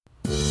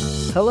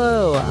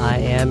Hello, I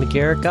am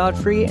Garrett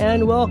Godfrey,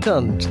 and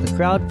welcome to the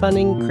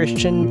Crowdfunding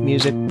Christian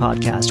Music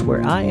Podcast,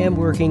 where I am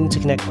working to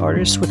connect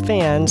artists with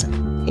fans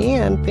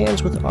and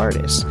fans with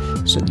artists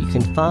so that you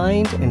can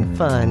find and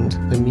fund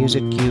the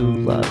music you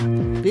love.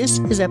 This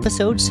is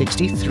episode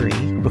 63,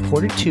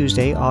 recorded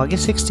Tuesday,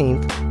 August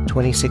 16th,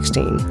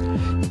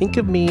 2016. Think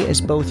of me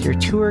as both your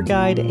tour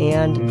guide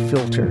and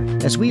filter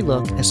as we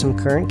look at some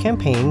current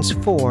campaigns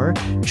for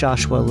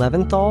Joshua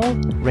Leventhal,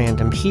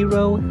 Random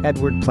Hero,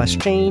 Edward Plus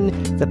Jane,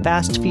 The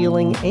Fast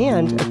Feeling,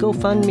 and a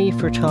GoFundMe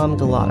for Tom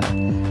Galata.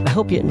 I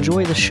hope you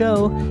enjoy the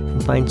show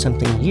and find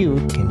something you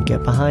can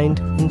get behind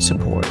and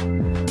support.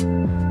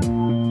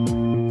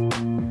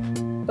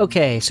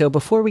 Okay, so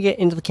before we get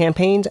into the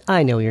campaigns,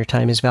 I know your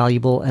time is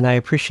valuable, and I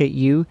appreciate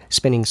you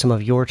spending some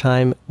of your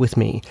time with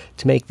me.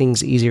 To make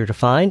things easier to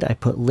find, I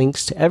put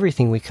links to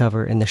everything we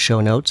cover in the show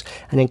notes,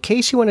 and in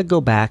case you want to go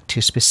back to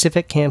a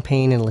specific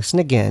campaign and listen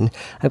again,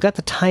 I've got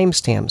the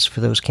timestamps for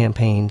those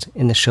campaigns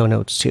in the show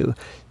notes too,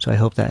 so I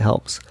hope that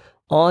helps.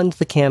 On to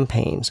the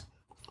campaigns.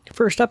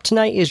 First up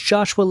tonight is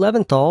Joshua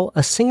Leventhal,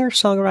 a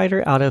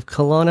singer-songwriter out of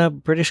Kelowna,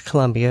 British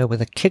Columbia,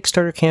 with a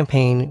Kickstarter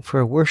campaign for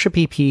a worship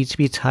EP to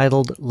be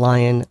titled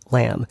Lion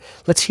Lamb.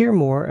 Let's hear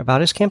more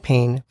about his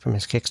campaign from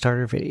his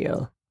Kickstarter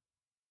video.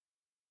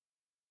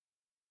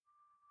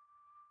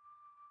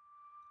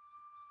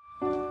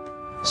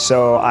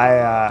 So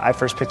I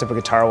first picked up a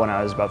guitar when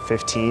I was about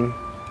 15,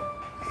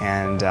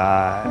 and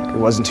it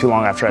wasn't too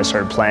long after I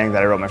started playing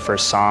that I wrote my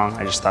first song.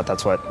 I just thought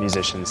that's what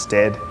musicians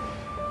did.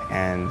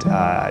 And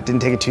I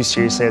didn't take it too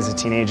seriously as a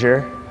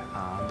teenager,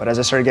 but as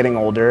I started getting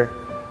older,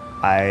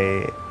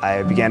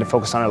 I began to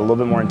focus on it a little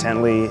bit more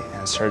intently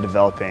and started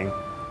developing.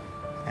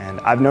 And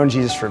I've known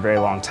Jesus for a very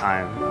long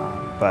time,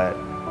 but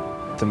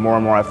the more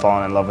and more I've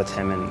fallen in love with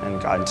him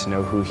and gotten to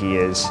know who he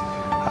is,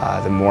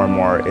 the more and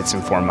more it's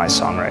informed my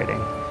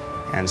songwriting.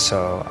 And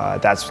so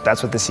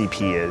that's what this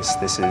EP is.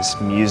 This is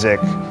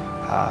music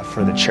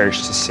for the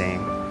church to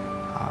sing.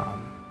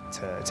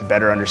 To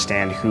better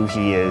understand who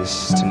he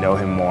is, to know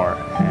him more,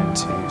 and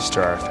to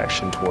stir our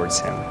affection towards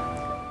him.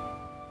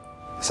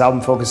 This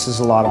album focuses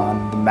a lot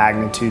on the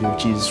magnitude of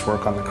Jesus'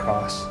 work on the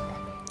cross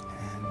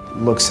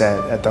and looks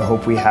at the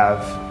hope we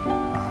have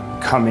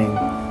coming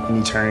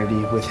in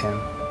eternity with him,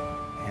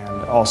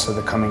 and also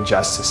the coming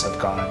justice of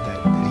God,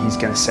 that he's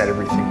going to set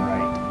everything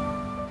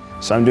right.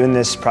 So I'm doing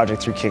this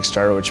project through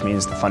Kickstarter, which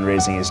means the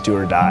fundraising is do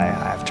or die.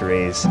 I have to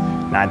raise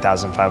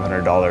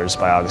 $9,500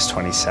 by August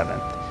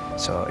 27th.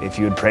 So if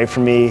you would pray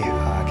for me,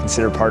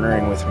 consider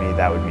partnering with me,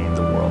 that would mean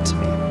the world to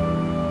me.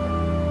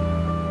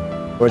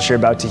 What you're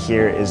about to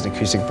hear is an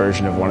acoustic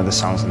version of one of the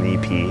songs on the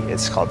EP.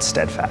 It's called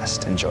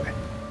Steadfast. Enjoy.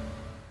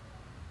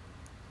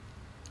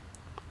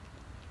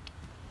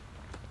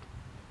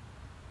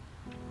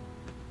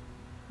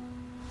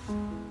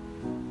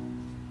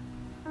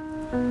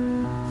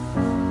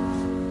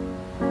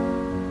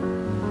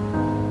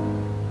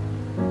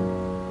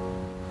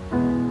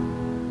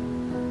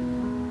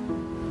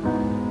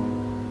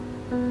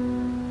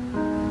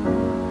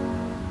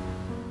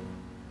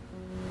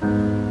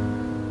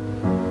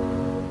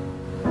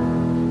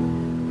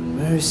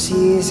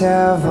 Mercies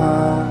have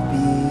I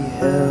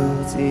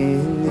beheld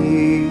in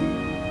thee,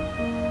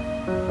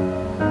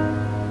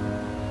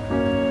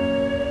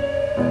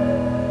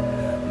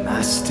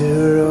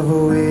 Master of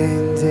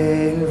wind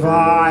and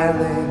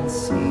violent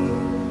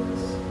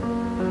seas.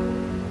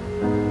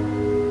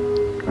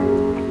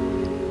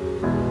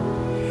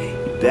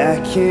 You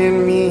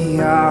beckon me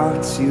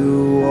out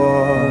to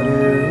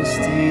waters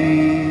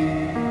deep.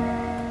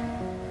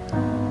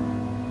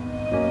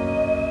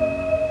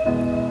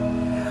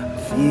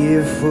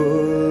 Fearful,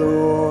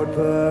 Lord,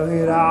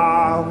 but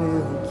I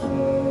will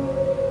keep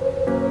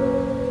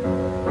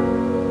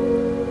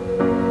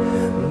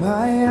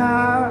my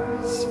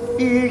eyes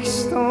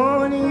fixed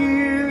on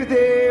you.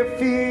 They're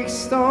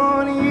fixed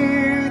on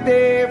you.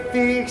 They're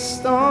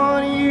fixed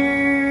on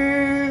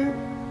you.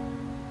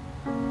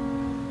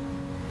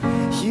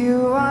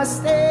 You are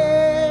steadfast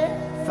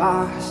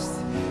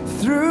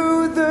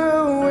through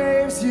the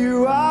waves.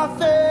 You are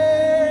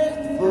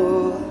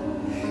faithful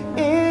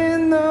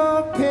in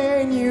the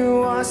pain.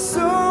 You are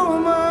so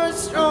much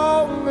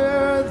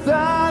stronger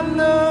than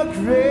the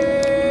grave.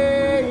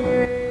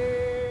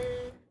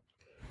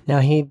 Now,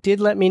 he did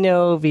let me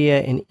know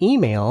via an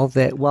email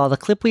that while the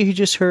clip we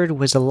just heard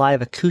was a live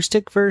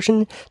acoustic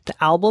version, the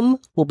album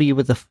will be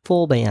with a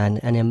full band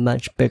and a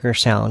much bigger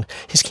sound.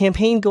 His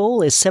campaign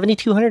goal is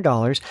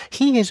 $7,200.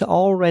 He has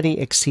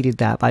already exceeded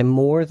that by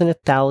more than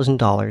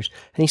 $1,000,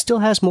 and he still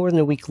has more than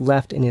a week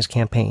left in his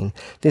campaign.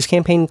 This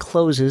campaign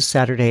closes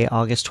Saturday,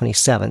 August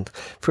 27th.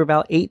 For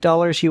about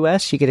 $8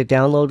 US, you get a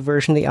download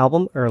version of the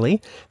album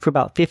early. For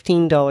about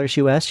 $15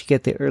 US, you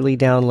get the early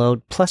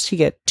download, plus you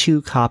get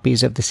 2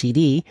 copies of the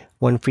CD,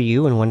 one for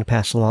you and one to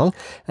pass along.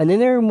 And then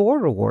there are more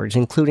rewards,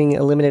 including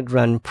a limited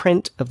run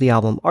print of the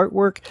album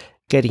artwork,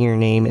 getting your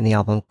name in the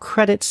album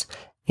credits,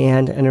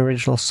 and an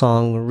original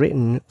song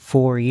written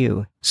for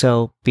you.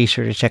 So be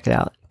sure to check it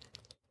out.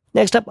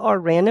 Next up are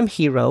Random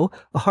Hero,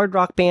 a hard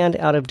rock band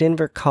out of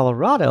Denver,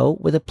 Colorado,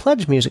 with a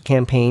pledge music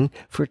campaign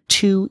for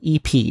 2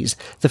 EPs.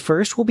 The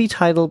first will be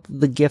titled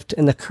The Gift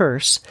and the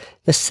Curse.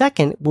 The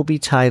second will be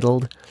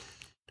titled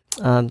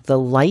The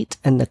Light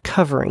and the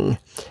Covering.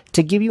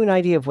 To give you an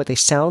idea of what they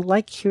sound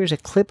like, here's a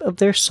clip of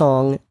their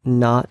song,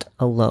 Not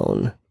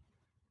Alone.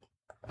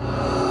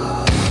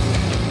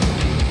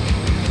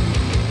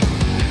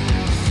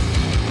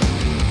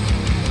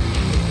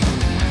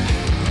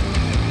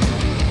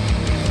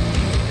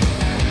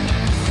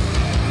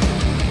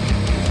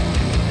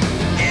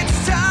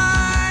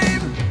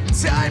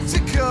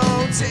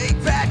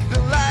 Take back the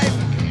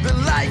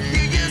life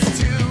you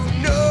used to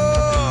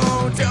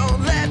know.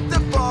 Don't let the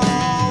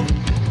fall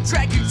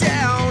drag you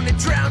down and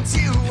drown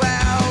you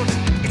out.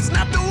 It's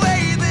not the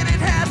way that it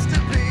has to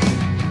be.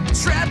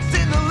 Trapped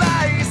in the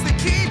lies that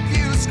keep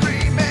you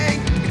screaming.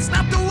 It's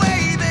not the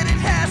way that it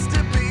has to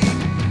be.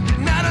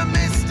 You're not a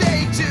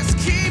mistake, just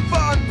keep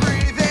on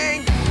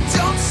breathing.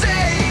 Don't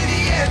say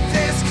the end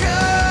has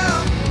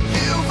come.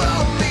 You've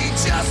only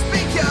just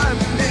begun.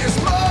 There's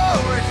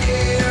more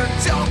here.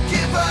 Don't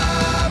give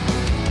up.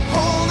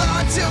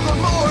 Till the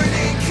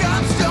morning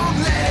comes, don't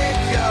let it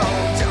go,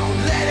 don't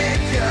let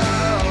it go.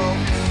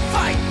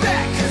 Fight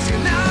back, 'cause you're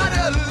not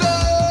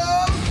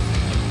alone.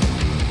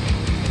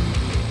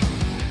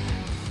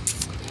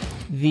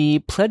 The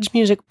pledge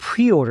music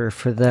pre-order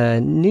for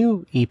the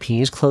new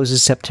EPs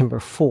closes September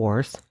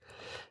 4th.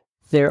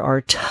 There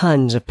are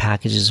tons of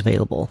packages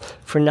available.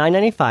 For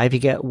 $9.95, you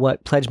get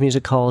what Pledge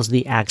Music calls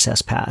the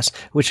Access Pass,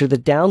 which are the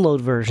download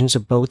versions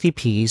of both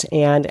EPs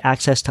and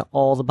access to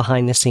all the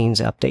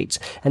behind-the-scenes updates.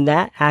 And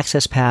that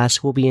Access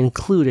Pass will be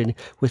included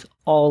with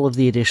all of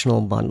the additional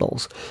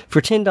bundles.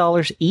 For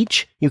 $10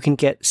 each, you can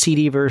get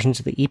CD versions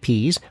of the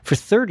EPs. For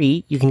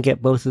 $30, you can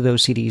get both of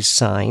those CDs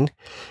signed.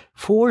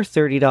 For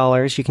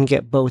 $30, you can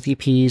get both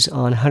EPs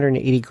on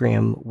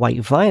 180-gram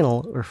white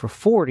vinyl, or for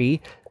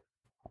 $40,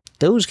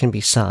 those can be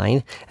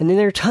signed. And then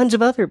there are tons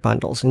of other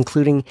bundles,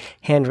 including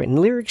handwritten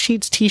lyric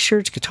sheets,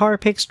 t-shirts, guitar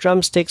picks,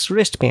 drumsticks,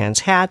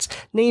 wristbands, hats,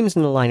 names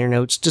in the liner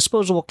notes,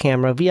 disposable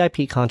camera,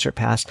 VIP concert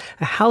pass,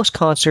 a house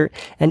concert,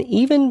 and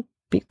even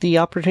the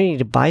opportunity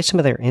to buy some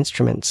of their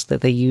instruments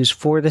that they use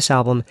for this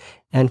album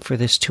and for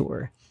this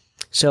tour.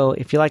 So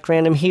if you like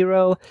Random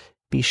Hero,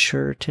 be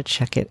sure to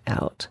check it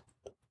out.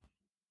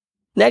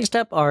 Next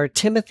up are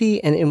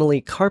Timothy and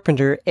Emily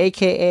Carpenter,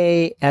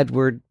 aka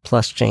Edward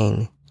plus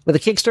Jane. With a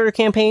Kickstarter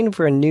campaign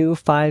for a new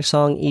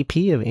 5-song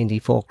EP of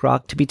indie folk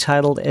rock to be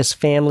titled As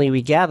Family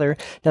We Gather.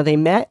 Now, they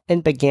met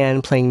and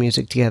began playing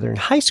music together in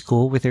high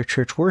school with their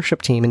church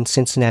worship team in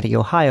Cincinnati,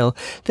 Ohio.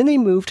 Then they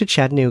moved to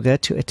Chattanooga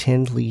to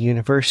attend Lee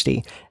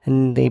University,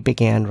 and they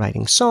began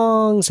writing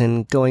songs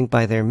and going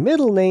by their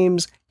middle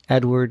names,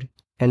 Edward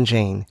and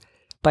Jane.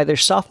 By their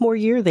sophomore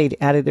year, they'd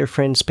added their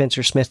friend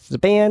Spencer Smith to the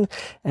band,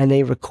 and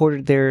they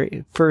recorded their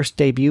first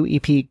debut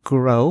EP,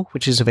 Grow,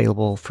 which is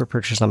available for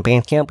purchase on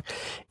Bandcamp.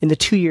 In the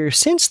 2 years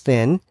since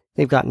then,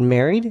 they've gotten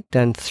married,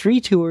 done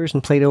 3 tours,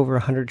 and played over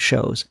 100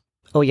 shows.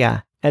 Oh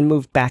yeah, and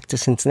moved back to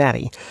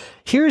Cincinnati.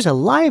 Here's a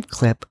live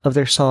clip of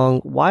their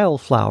song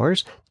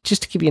Wildflowers,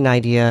 just to give you an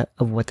idea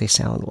of what they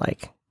sound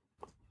like.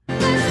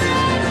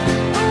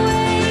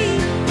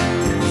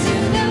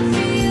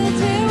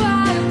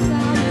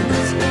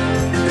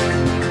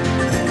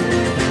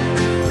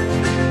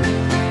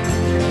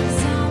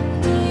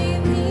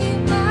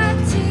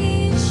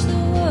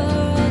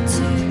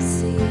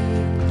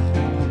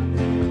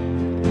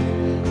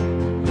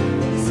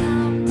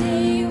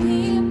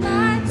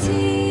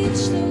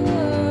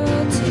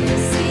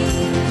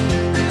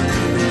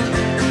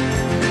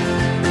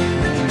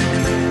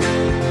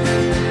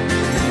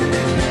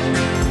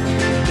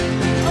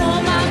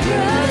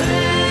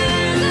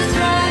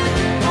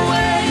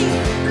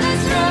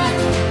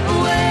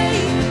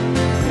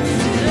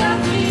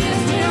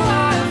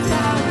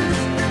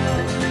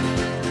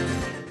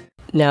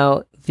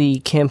 Now, the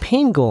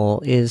campaign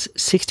goal is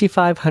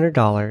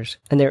 $6,500,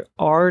 and they're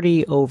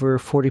already over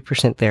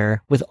 40%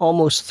 there, with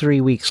almost 3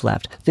 weeks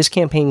left. This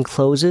campaign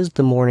closes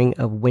the morning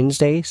of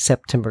Wednesday,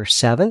 September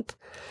 7th.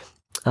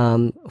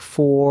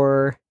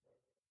 For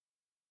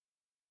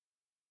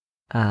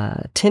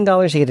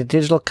 $10, you get a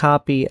digital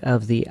copy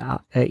of the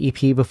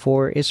EP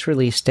before its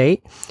release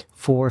date.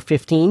 For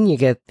 $15, you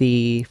get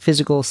the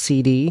physical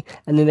CD,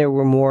 and then there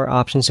were more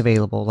options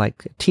available,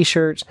 like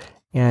t-shirts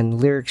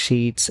and lyric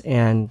sheets,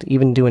 and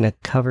even doing a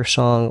cover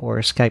song or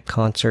a Skype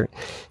concert.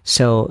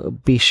 So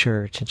be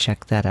sure to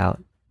check that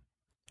out.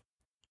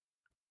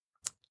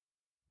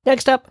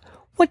 Next up,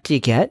 what do you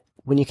get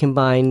when you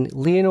combine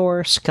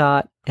Leonore,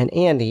 Scott, and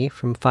Andy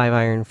from Five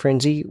Iron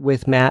Frenzy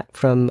with Matt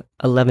from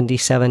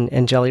 11D7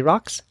 and Jelly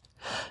Rocks?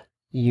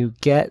 You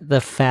get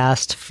the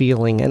Fast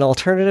Feeling, an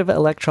alternative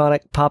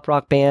electronic pop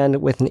rock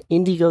band with an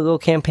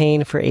Indiegogo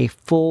campaign for a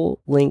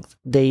full-length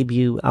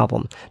debut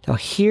album. Now,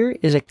 here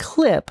is a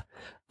clip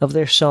of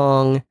their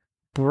song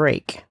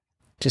Break,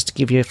 just to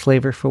give you a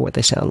flavor for what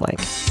they sound like.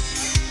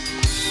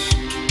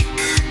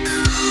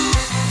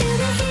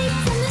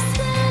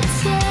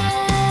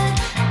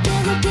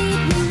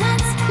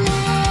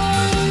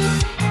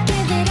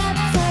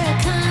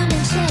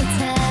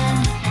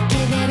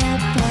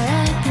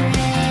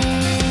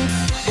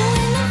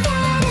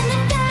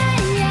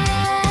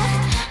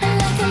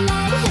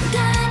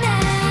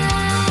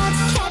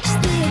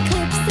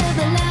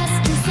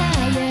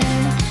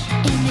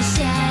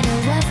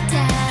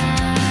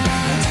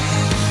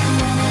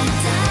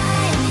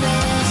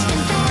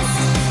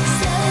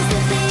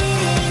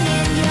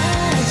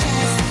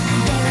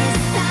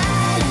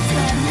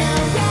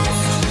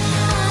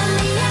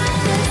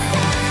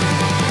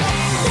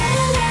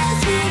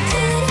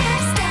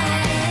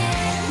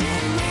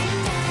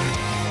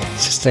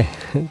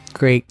 Just a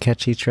great,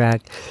 catchy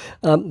track.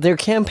 Their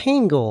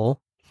campaign goal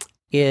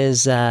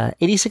is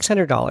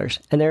 $8,600,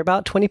 and they're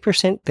about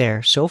 20%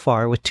 there so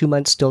far, with 2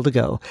 months still to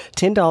go.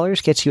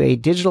 $10 gets you a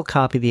digital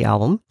copy of the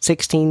album,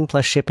 $16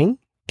 plus shipping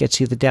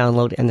gets you the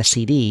download and the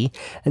CD,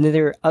 and then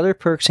there are other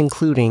perks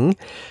including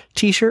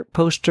t-shirt,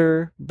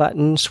 poster,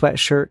 button,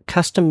 sweatshirt,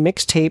 custom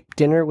mixtape,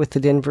 dinner with the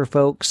Denver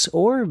folks,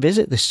 or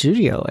visit the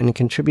studio and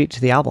contribute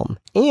to the album.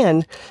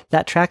 And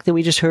that track that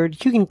we just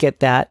heard, you can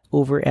get that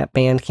over at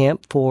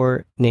Bandcamp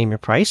for Name Your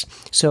Price,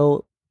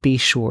 so be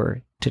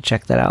sure to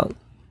check that out.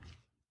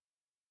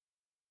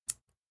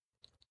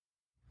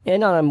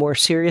 And on a more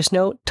serious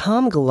note,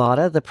 Tom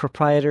Galata, the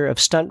proprietor of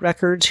Stunt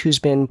Records, who's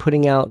been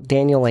putting out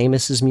Daniel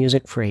Amos's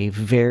music for a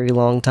very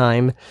long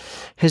time,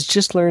 has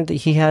just learned that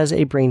he has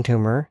a brain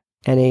tumor,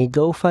 and a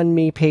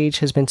GoFundMe page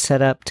has been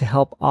set up to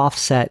help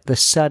offset the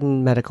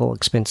sudden medical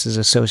expenses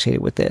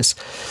associated with this.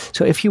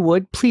 So if you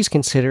would, please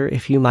consider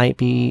if you might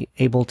be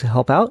able to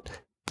help out.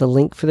 The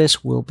link for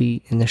this will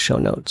be in the show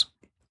notes.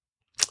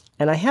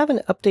 And I have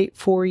an update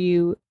for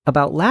you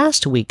about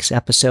last week's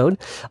episode.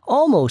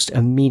 Almost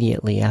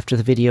immediately after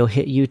the video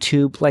hit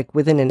YouTube, like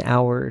within an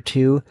hour or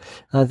two,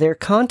 their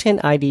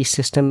Content ID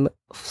system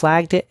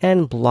flagged it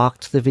and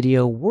blocked the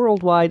video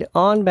worldwide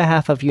on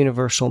behalf of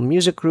Universal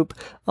Music Group,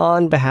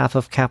 on behalf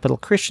of Capital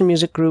Christian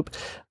Music Group,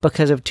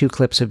 because of 2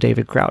 clips of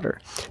David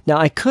Crowder. Now,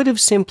 I could have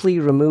simply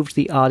removed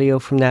the audio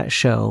from that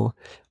show,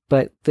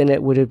 but then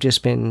it would have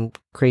just been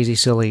crazy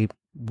silly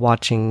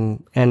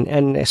watching,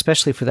 and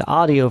especially for the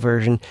audio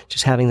version,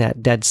 just having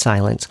that dead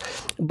silence.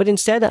 But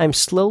instead, I'm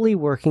slowly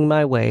working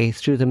my way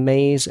through the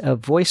maze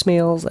of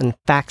voicemails and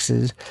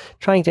faxes,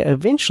 trying to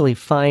eventually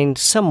find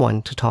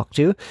someone to talk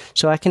to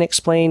so I can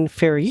explain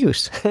fair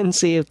use and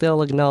see if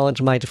they'll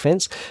acknowledge my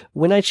defense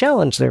when I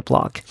challenge their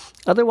block.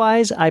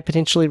 Otherwise, I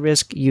potentially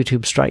risk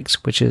YouTube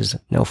strikes, which is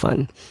no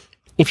fun.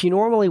 If you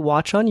normally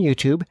watch on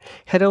YouTube,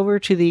 head over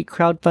to the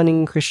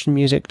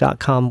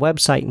crowdfundingchristianmusic.com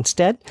website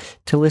instead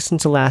to listen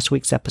to last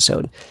week's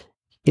episode.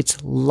 It's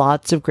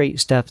lots of great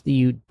stuff that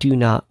you do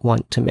not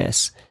want to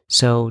miss.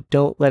 So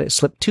don't let it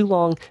slip too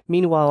long.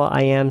 Meanwhile,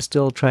 I am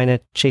still trying to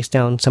chase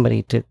down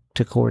somebody to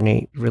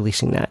coordinate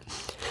releasing that.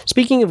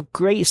 Speaking of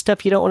great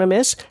stuff you don't want to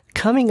miss,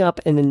 coming up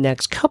in the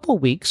next couple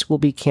weeks will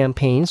be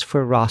campaigns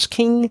for Ross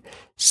King,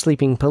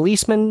 Sleeping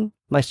Policeman,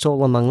 My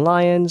Soul Among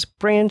Lions,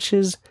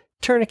 Branches,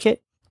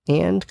 Tourniquet,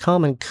 and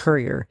Common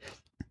Courier.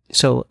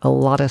 So a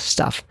lot of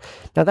stuff.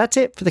 Now that's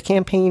it for the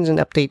campaigns and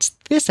updates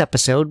this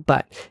episode,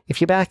 but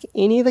if you back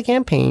any of the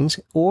campaigns,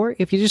 or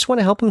if you just want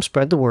to help them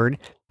spread the word,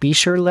 be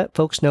sure to let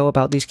folks know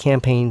about these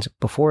campaigns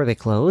before they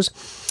close.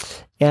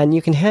 And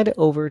you can head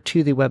over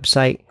to the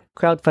website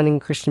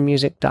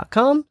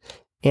crowdfundingchristianmusic.com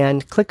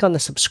and click on the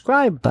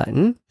subscribe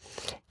button,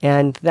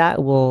 and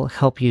that will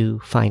help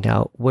you find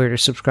out where to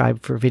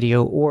subscribe for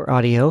video or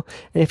audio.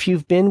 And if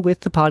you've been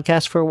with the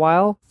podcast for a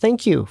while,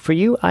 thank you. For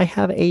you, I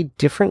have a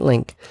different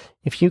link.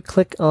 If you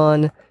click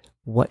on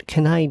What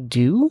Can I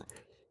Do?,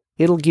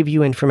 it'll give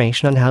you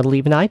information on how to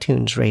leave an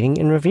iTunes rating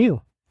and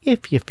review.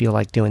 If you feel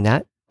like doing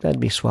that, that'd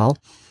be swell.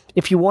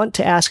 If you want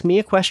to ask me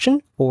a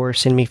question, or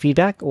send me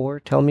feedback, or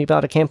tell me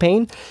about a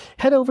campaign,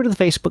 head over to the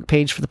Facebook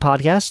page for the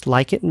podcast,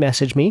 like it, and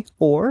message me,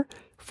 or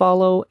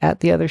follow at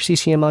The Other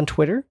CCM on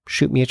Twitter,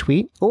 shoot me a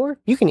tweet, or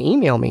you can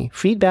email me,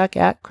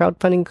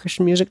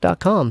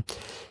 feedback@crowdfundingchristianmusic.com.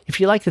 If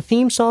you like the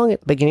theme song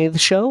at the beginning of the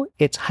show,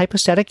 it's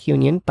Hypostatic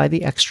Union by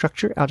the X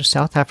Structure out of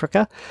South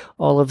Africa.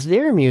 All of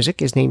their music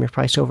is Name Your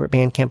Price over at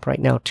Bandcamp right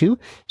now too,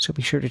 so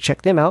be sure to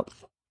check them out.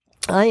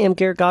 I am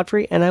Garrett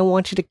Godfrey, and I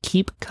want you to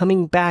keep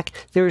coming back.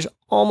 There's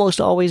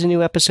almost always a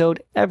new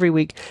episode every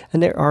week,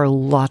 and there are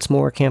lots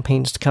more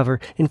campaigns to cover.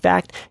 In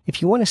fact, if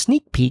you want a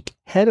sneak peek,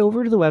 head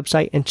over to the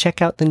website and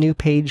check out the new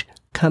page,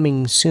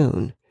 Coming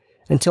Soon.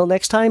 Until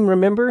next time,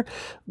 remember,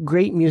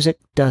 great music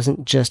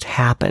doesn't just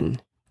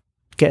happen.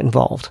 Get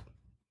involved.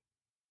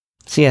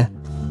 See ya.